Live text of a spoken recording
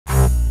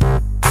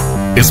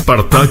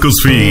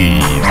Spartacus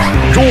Feed.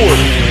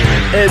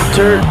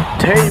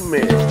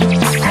 Entertainment.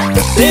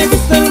 Te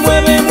gusta el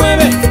mueve,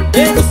 mueve,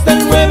 te gusta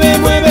el mueve,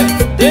 mueve,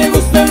 te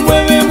gusta el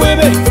mueve,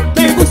 mueve,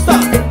 te gusta,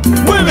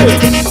 mueve.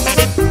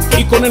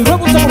 Y con el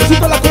nuevo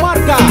saborcito de la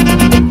comarca,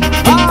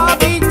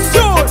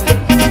 adicción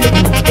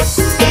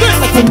de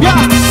la cumbia.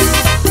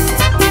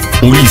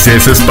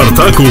 Ulises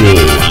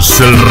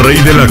Spartacus, el rey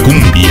de la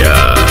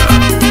cumbia.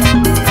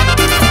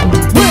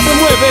 Mueve,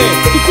 mueve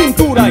tu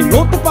cintura y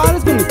no te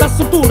pares con esta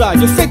soltura.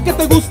 Yo sé que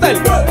te gusta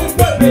el mueve,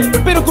 mueve,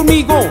 pero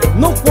conmigo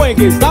no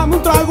juegues. Dame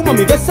un trago,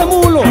 mami, de ese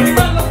mulo.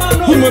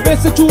 Y mueve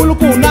ese chulo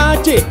con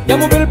H, y a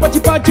mover el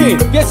pachipache,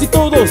 y así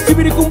todo,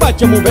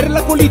 sibiricumbache, a mover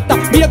la colita.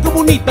 Mira qué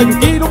bonita, yo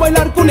quiero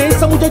bailar con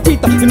esa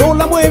muchachita, que no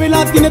la mueve,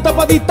 la tiene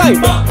tapadita. Y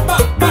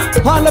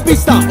a la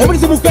pista,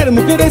 hombres y mujeres,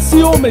 mujeres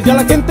y hombres, y a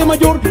la gente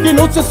mayor que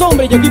no se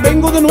asombre. Y aquí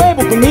vengo de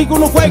nuevo, conmigo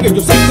no juegues.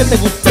 Yo sé que te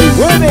gusta el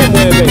mueve,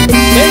 mueve. Te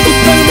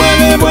gusta el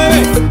mueve,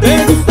 mueve.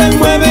 Te gusta el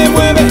mueve,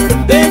 mueve.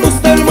 Te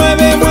gusta el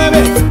mueve,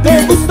 mueve.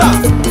 Te gusta,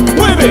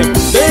 mueve.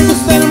 Te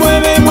gusta el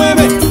mueve,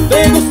 mueve.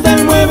 Te gusta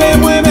el mueve,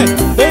 mueve.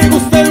 Te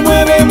gusta el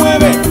mueve,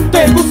 mueve.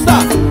 Te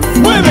gusta,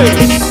 mueve.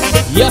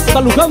 Y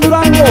hasta Luján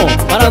Durango,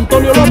 para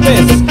Antonio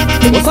López.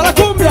 ¡Vamos a la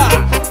cumbia!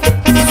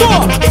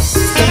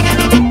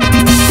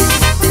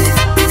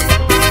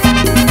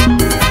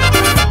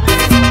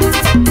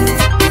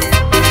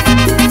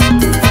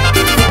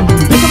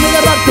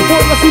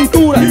 Por la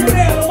cintura,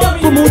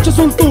 con mucha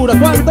soltura,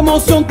 cuánta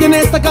emoción tiene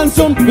esta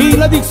canción y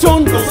la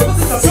adicción.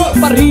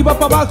 Pa' arriba,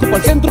 pa' abajo, pa'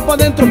 el centro, pa'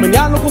 adentro, me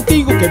llamo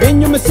contigo, que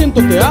ven yo me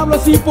siento, te hablo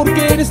así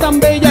porque eres tan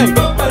bella. Y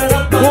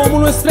como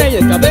una estrella,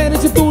 cadera y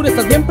cintura,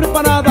 estás bien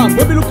preparada.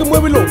 Muévelo que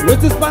muévelo, no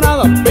estés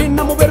parada. Ven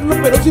a moverlo,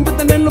 pero sin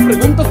detenerlo.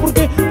 Preguntas por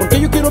qué, porque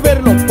yo quiero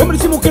verlo.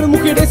 Hombres y mujeres,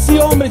 mujeres y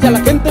hombres, y a la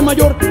gente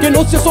mayor que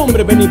no se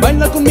asombre. Ven y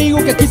baila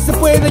conmigo, que aquí se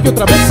puede. Y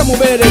otra vez a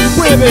mover el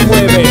mueve,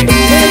 mueve. Te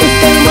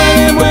gusta el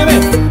mueve, mueve.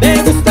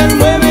 Te gusta el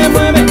mueve,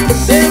 mueve.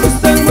 Te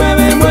gusta el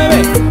mueve,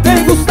 mueve.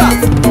 Te gusta,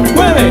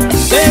 mueve.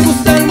 Te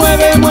gusta el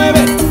mueve,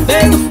 mueve.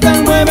 Te gusta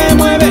el mueve,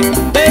 mueve.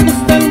 Te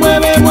gusta el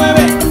mueve,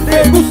 mueve.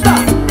 Te gusta,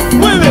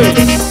 mueve.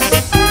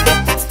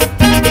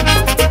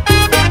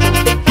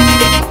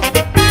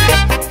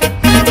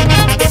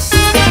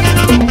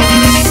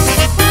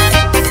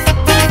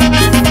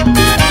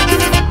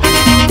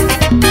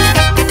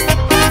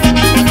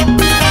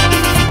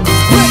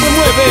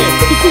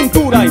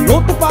 Y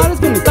no te pares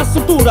con esta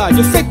soltura.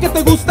 Yo sé que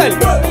te gusta el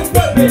mueve,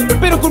 mueve,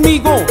 pero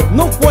conmigo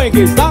no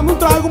juegues. Dame un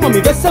trago,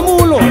 mami, de ese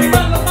mulo.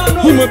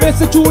 Y mueve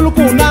ese chulo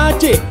con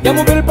H, y a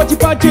mover el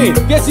pachipache,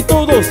 y así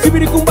todo,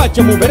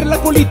 sibiricumbache, a mover la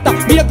colita.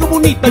 Mira qué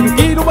bonita, yo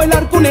quiero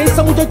bailar con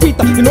esa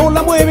muchachita, que no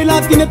la mueve,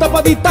 la tiene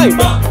tapadita. Y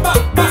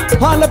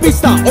a la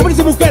pista, hombres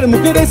y mujeres,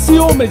 mujeres y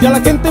hombres, y a la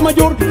gente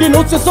mayor que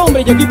no se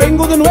asombre. Y aquí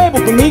vengo de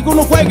nuevo, conmigo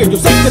no juegues. Yo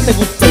sé que te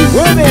gusta el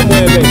mueve,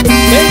 mueve. Te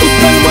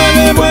gusta el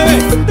mueve, mueve.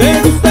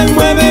 Te gusta el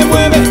mueve,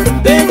 mueve.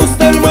 Te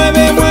gusta el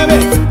mueve, mueve.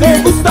 Te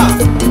gusta,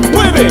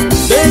 mueve.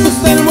 Te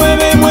gusta el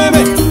mueve,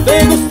 mueve.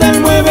 Te gusta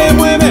el mueve,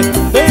 mueve.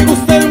 Te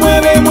gusta el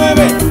mueve,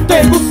 mueve.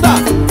 Te gusta,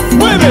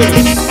 mueve.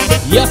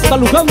 Y hasta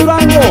Luján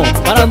Durango,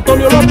 para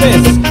Antonio López.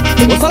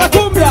 ¡Vamos a la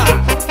cumbia!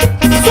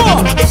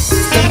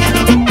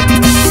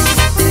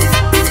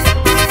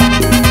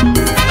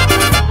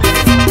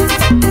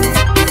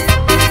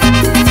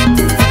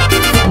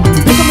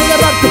 Déjame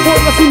agarrarte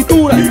por la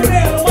cintura,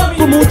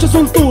 con mucha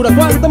soltura,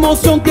 cuánta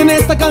emoción tiene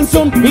esta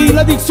canción y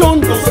la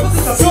adicción.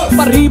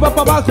 Pa' arriba,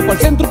 pa' abajo, pa' el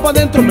centro, pa'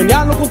 adentro, me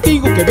llamo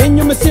contigo, que ven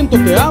yo me siento,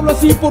 te hablo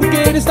así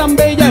porque eres tan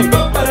bella. Y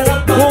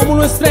como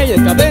una estrella,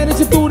 cadera y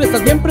cintura,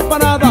 estás bien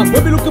preparada.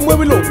 Muévelo que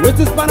muévelo, no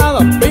estés parada.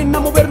 Ven a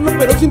moverlo,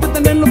 pero sin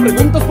detenerlo.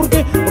 Preguntas por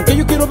qué, porque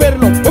yo quiero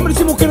verlo. Hombres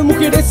y mujeres,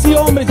 mujeres y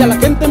hombres, y a la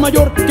gente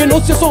mayor que no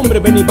se asombre.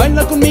 Ven y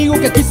baila conmigo,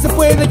 que aquí se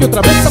puede. Y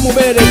otra vez a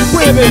mover el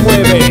mueve,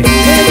 mueve.